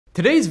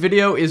Today's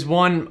video is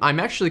one I'm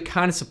actually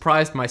kind of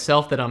surprised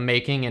myself that I'm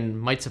making and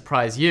might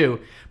surprise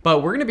you, but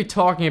we're going to be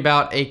talking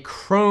about a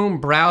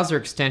Chrome browser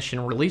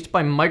extension released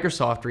by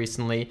Microsoft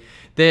recently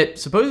that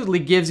supposedly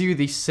gives you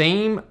the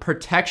same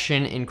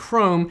protection in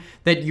Chrome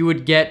that you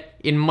would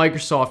get in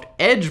Microsoft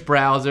Edge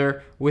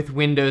browser with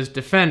Windows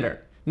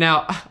Defender.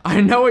 Now, I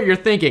know what you're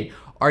thinking.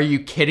 Are you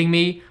kidding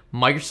me?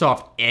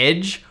 Microsoft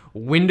Edge?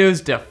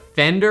 Windows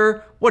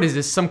Defender? What is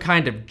this, some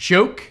kind of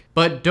joke?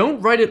 But don't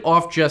write it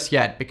off just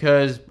yet,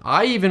 because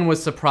I even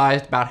was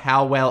surprised about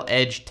how well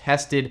Edge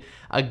tested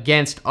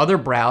against other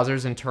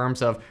browsers in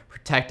terms of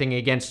protecting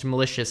against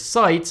malicious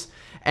sites.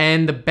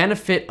 And the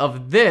benefit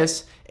of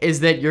this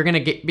is that you're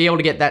going to be able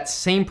to get that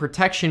same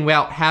protection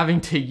without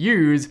having to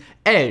use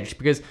Edge,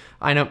 because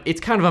I know it's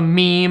kind of a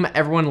meme.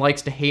 Everyone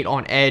likes to hate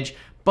on Edge,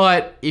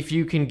 but if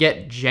you can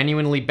get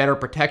genuinely better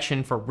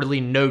protection for really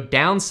no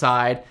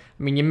downside,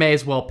 I mean, you may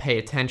as well pay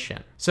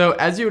attention. So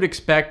as you would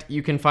expect,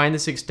 you can find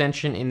this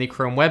extension in the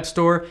Chrome Web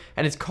Store,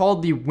 and it's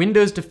called the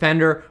Windows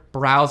Defender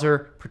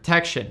Browser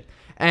Protection.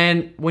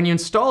 And when you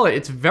install it,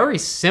 it's very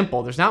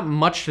simple. There's not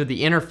much to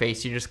the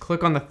interface. You just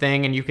click on the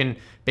thing and you can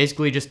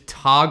basically just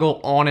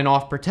toggle on and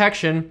off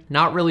protection.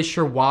 Not really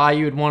sure why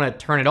you would want to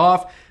turn it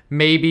off.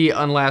 Maybe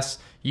unless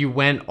you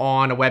went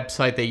on a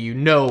website that you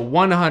know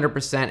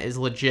 100% is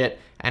legit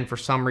and for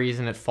some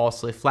reason it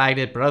falsely flagged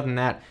it, but other than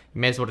that,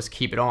 you may as well just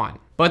keep it on.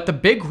 But the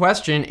big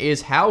question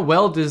is, how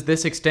well does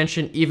this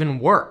extension even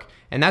work?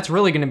 And that's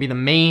really going to be the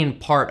main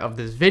part of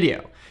this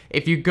video.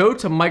 If you go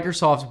to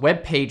Microsoft's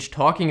webpage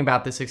talking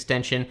about this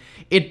extension,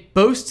 it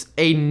boasts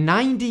a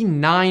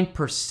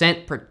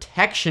 99%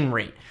 protection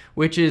rate,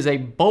 which is a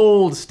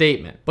bold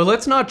statement. But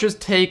let's not just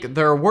take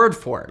their word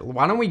for it.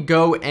 Why don't we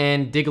go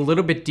and dig a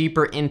little bit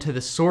deeper into the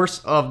source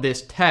of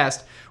this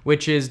test,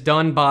 which is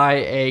done by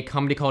a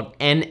company called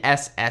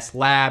NSS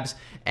Labs,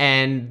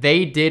 and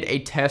they did a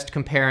test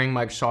comparing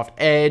Microsoft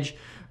Edge,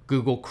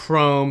 Google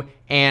Chrome,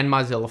 and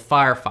Mozilla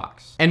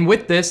Firefox. And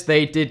with this,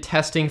 they did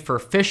testing for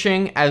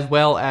phishing as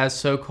well as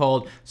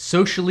so-called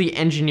socially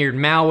engineered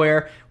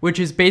malware, which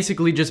is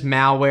basically just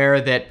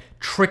malware that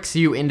tricks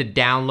you into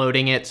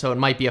downloading it. So it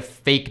might be a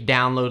fake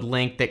download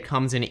link that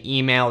comes in an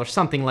email or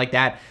something like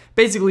that.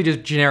 Basically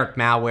just generic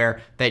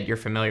malware that you're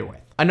familiar with.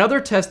 Another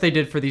test they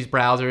did for these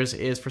browsers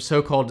is for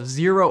so-called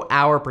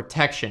 0-hour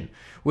protection,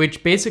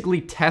 which basically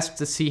tests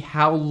to see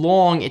how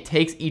long it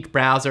takes each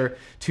browser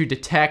to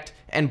detect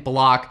and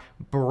block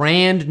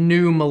brand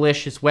new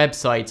malicious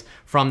websites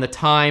from the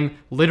time,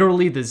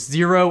 literally the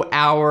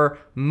 0-hour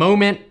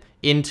moment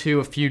into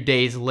a few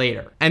days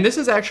later. And this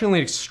is actually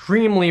an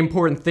extremely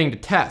important thing to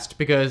test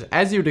because,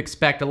 as you'd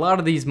expect, a lot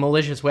of these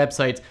malicious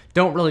websites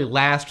don't really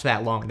last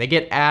that long. They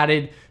get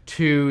added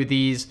to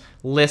these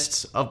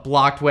lists of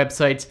blocked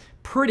websites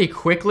pretty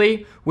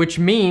quickly, which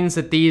means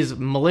that these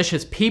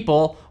malicious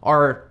people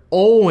are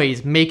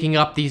always making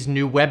up these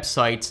new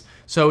websites.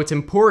 So it's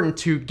important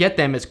to get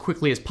them as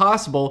quickly as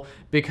possible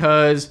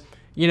because,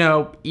 you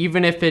know,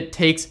 even if it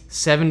takes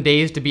 7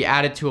 days to be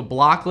added to a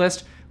block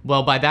list,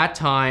 well, by that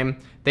time,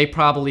 they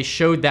probably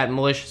showed that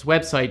malicious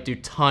website to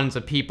tons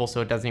of people, so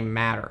it doesn't even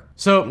matter.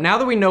 So now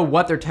that we know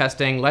what they're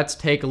testing, let's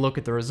take a look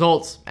at the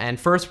results. And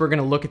first, we're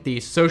gonna look at the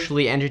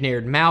socially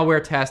engineered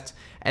malware tests,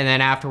 and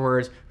then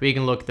afterwards, we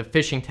can look at the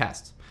phishing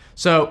tests.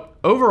 So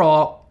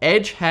overall,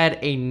 Edge had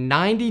a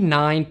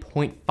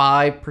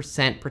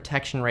 99.5%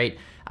 protection rate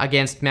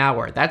against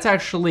malware. That's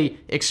actually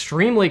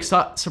extremely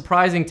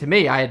surprising to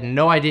me. I had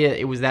no idea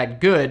it was that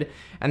good.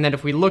 And then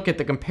if we look at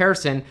the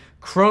comparison,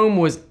 Chrome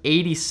was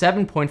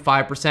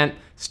 87.5%,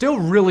 still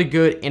really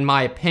good in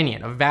my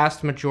opinion. A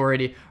vast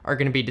majority are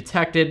going to be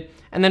detected.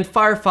 And then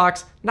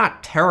Firefox,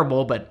 not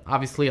terrible, but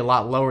obviously a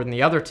lot lower than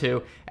the other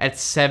two at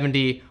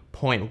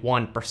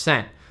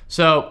 70.1%.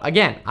 So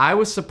again, I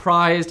was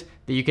surprised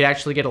that you could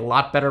actually get a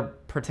lot better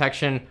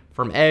protection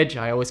from Edge.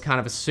 I always kind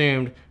of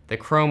assumed that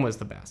Chrome was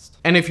the best.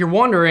 And if you're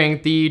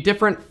wondering, the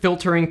different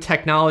filtering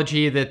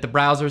technology that the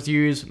browsers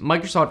use,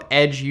 Microsoft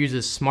Edge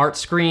uses Smart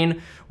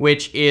Screen,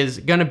 which is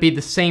gonna be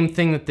the same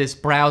thing that this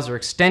browser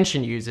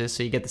extension uses,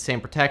 so you get the same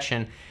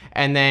protection.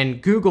 And then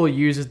Google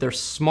uses their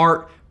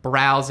Smart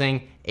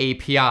Browsing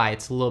API.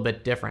 It's a little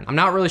bit different. I'm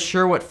not really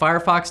sure what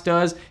Firefox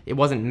does. It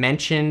wasn't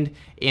mentioned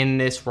in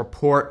this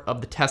report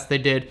of the test they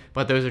did,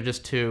 but those are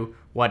just two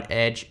what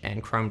Edge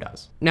and Chrome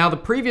does. Now, the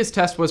previous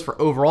test was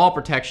for overall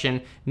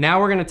protection. Now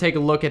we're gonna take a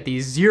look at the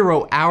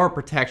 0-hour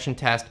protection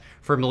test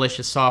for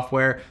malicious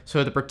software.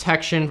 So the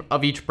protection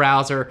of each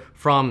browser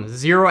from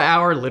 0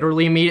 hour,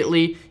 literally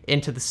immediately,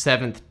 into the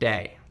 7th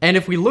day. And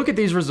if we look at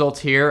these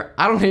results here,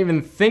 I don't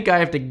even think I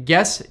have to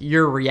guess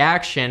your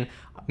reaction.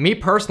 Me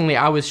personally,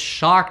 I was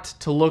shocked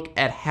to look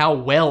at how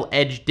well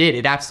Edge did.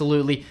 It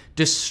absolutely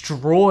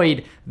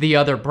destroyed the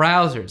other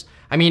browsers.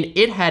 I mean,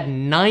 it had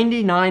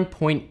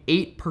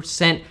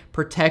 99.8%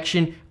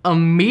 protection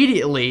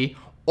immediately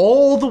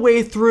all the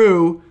way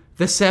through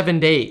the 7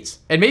 days.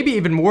 And maybe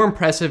even more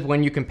impressive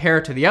when you compare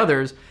it to the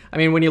others. I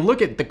mean, when you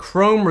look at the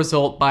Chrome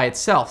result by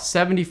itself,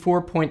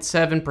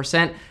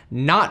 74.7%,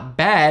 not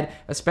bad,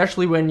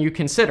 especially when you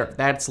consider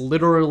that's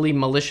literally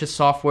malicious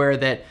software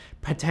that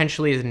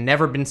potentially has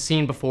never been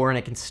seen before and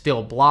it can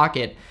still block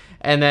it.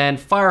 And then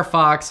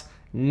Firefox,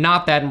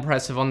 not that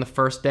impressive on the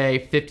first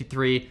day,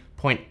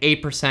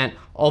 53.8%,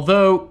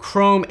 although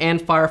Chrome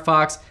and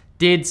Firefox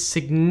did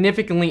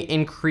significantly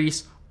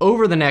increase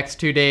over the next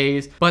 2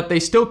 days, but they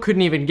still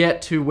couldn't even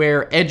get to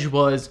where Edge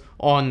was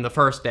on the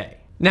first day.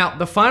 Now,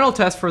 the final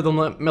test for the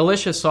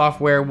malicious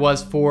software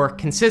was for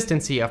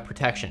consistency of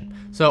protection.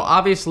 So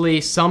obviously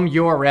some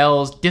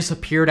URLs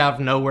disappeared out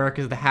of nowhere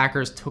because the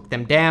hackers took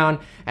them down,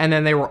 and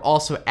then they were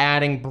also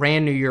adding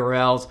brand new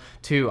URLs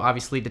to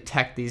obviously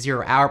detect the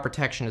 0-hour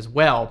protection as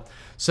well.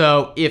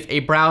 So if a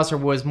browser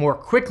was more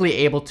quickly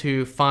able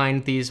to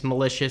find these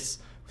malicious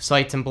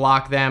sites and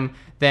block them,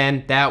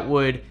 then that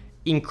would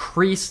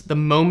increase the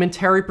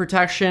momentary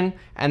protection,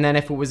 and then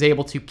if it was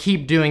able to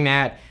keep doing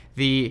that,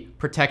 the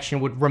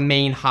protection would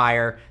remain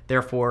higher,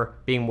 therefore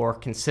being more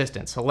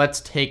consistent. So let's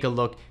take a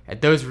look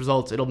at those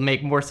results. It'll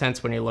make more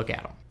sense when you look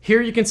at them.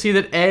 Here you can see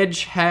that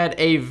Edge had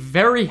a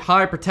very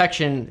high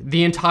protection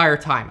the entire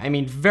time. I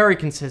mean, very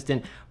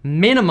consistent,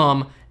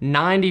 minimum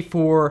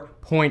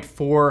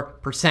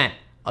 94.4%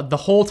 the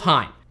whole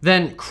time.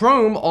 Then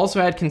Chrome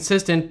also had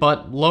consistent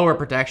but lower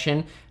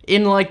protection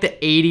in like the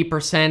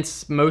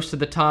 80% most of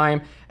the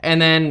time.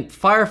 And then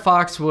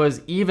Firefox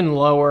was even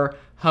lower,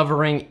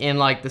 hovering in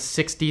like the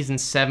 60s and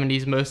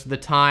 70s most of the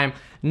time.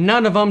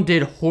 None of them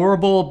did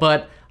horrible,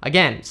 but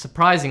again,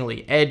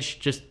 surprisingly, Edge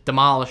just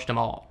demolished them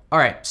all. All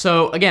right,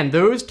 so again,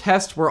 those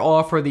tests were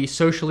all for the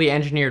socially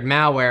engineered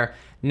malware.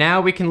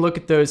 Now we can look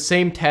at those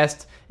same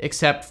tests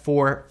except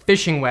for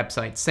phishing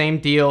websites. Same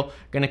deal,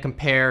 gonna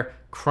compare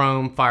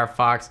Chrome,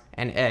 Firefox,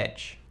 and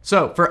Edge.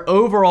 So for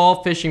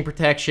overall phishing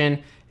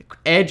protection,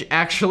 Edge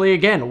actually,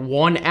 again,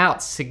 won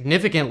out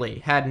significantly,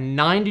 had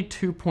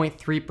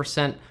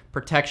 92.3%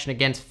 protection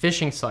against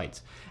phishing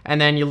sites.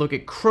 And then you look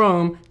at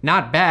Chrome,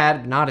 not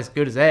bad, not as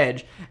good as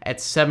Edge, at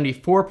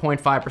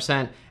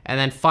 74.5%, and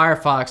then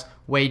Firefox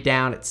way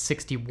down at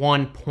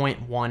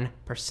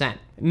 61.1%.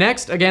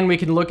 Next, again, we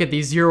can look at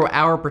the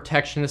 0-hour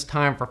protection this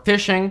time for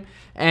phishing,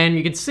 and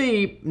you can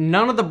see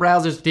none of the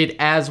browsers did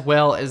as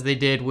well as they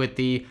did with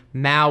the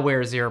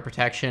malware 0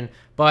 protection,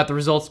 but the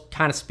results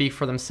kind of speak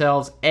for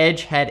themselves.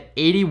 Edge had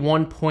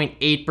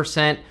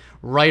 81.8%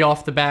 right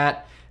off the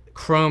bat,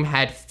 Chrome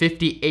had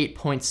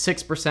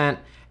 58.6%,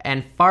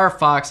 and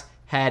Firefox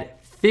had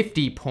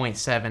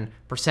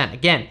 50.7%.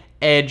 Again,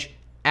 Edge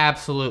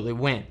absolutely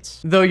wins.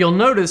 Though you'll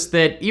notice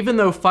that even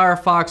though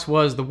Firefox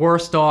was the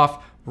worst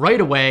off right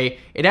away,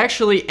 it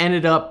actually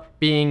ended up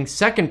being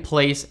second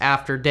place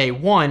after day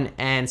 1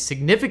 and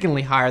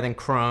significantly higher than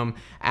Chrome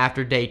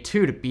after day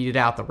 2 to beat it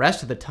out the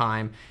rest of the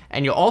time.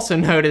 And you'll also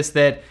notice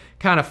that,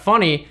 kind of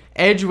funny,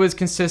 Edge was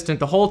consistent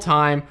the whole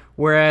time,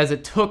 whereas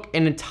it took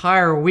an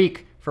entire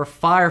week for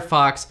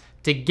Firefox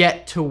to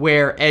get to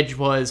where Edge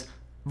was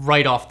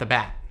right off the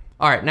bat.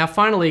 All right, now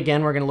finally,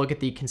 again, we're gonna look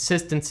at the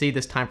consistency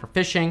this time for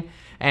phishing,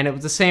 and it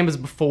was the same as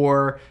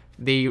before.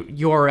 The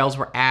URLs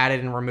were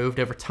added and removed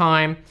over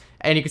time,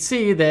 and you can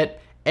see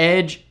that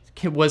Edge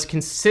was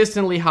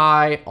consistently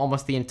high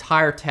almost the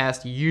entire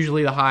test,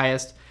 usually the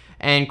highest,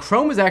 and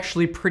Chrome was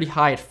actually pretty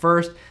high at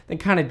first, then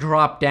kind of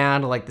dropped down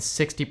to like the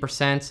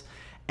 60%,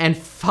 and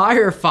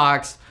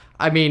Firefox,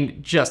 I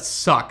mean,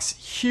 just sucks.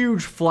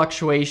 Huge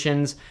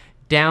fluctuations,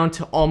 down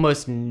to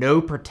almost no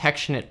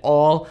protection at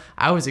all.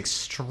 I was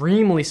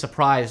extremely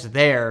surprised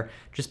there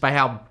just by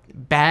how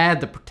bad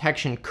the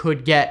protection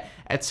could get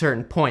at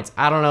certain points.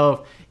 I don't know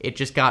if it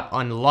just got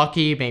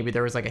unlucky. Maybe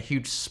there was like a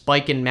huge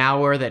spike in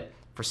malware that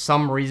for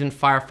some reason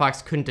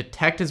Firefox couldn't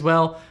detect as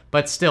well,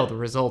 but still the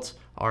results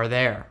are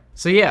there.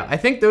 So yeah, I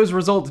think those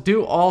results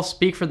do all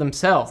speak for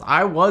themselves.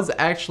 I was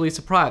actually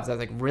surprised. I was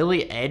like,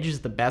 really? Edge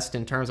is the best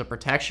in terms of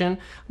protection? I'm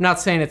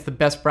not saying it's the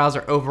best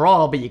browser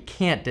overall, but you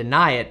can't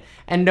deny it.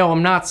 And no,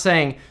 I'm not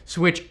saying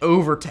switch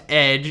over to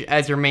Edge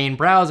as your main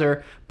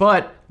browser,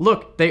 but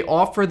look, they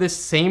offer this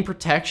same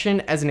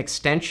protection as an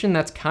extension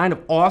that's kind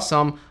of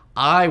awesome.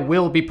 I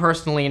will be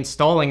personally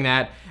installing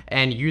that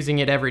and using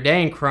it every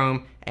day in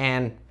Chrome,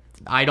 and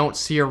I don't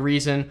see a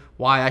reason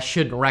why I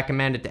shouldn't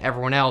recommend it to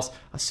everyone else,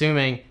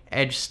 assuming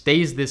Edge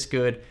stays this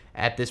good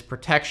at this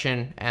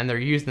protection and they're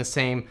using the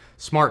same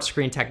smart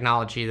screen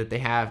technology that they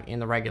have in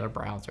the regular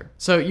browser.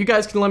 So you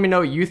guys can let me know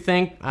what you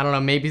think. I don't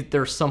know, maybe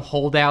there's some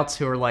holdouts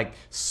who are like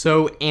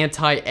so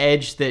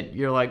anti-Edge that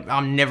you're like,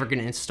 I'm never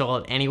gonna install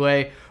it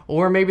anyway.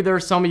 Or maybe there are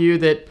some of you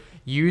that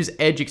use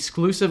Edge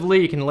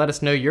exclusively. You can let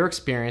us know your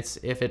experience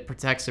if it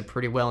protects it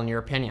pretty well in your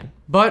opinion.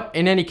 But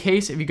in any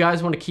case, if you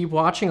guys want to keep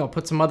watching, I'll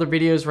put some other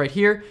videos right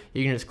here.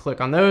 You can just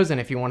click on those,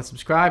 and if you want to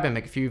subscribe and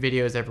make a few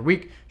videos every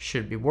week,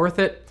 should be worth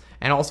it.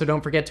 And also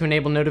don't forget to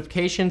enable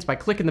notifications by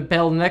clicking the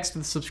bell next to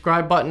the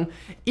subscribe button,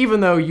 even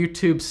though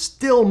YouTube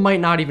still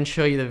might not even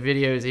show you the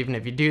videos even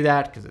if you do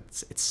that, because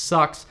it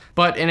sucks.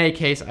 But in any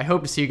case, I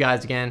hope to see you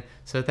guys again.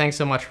 So thanks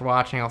so much for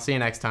watching. I'll see you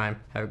next time.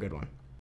 Have a good one.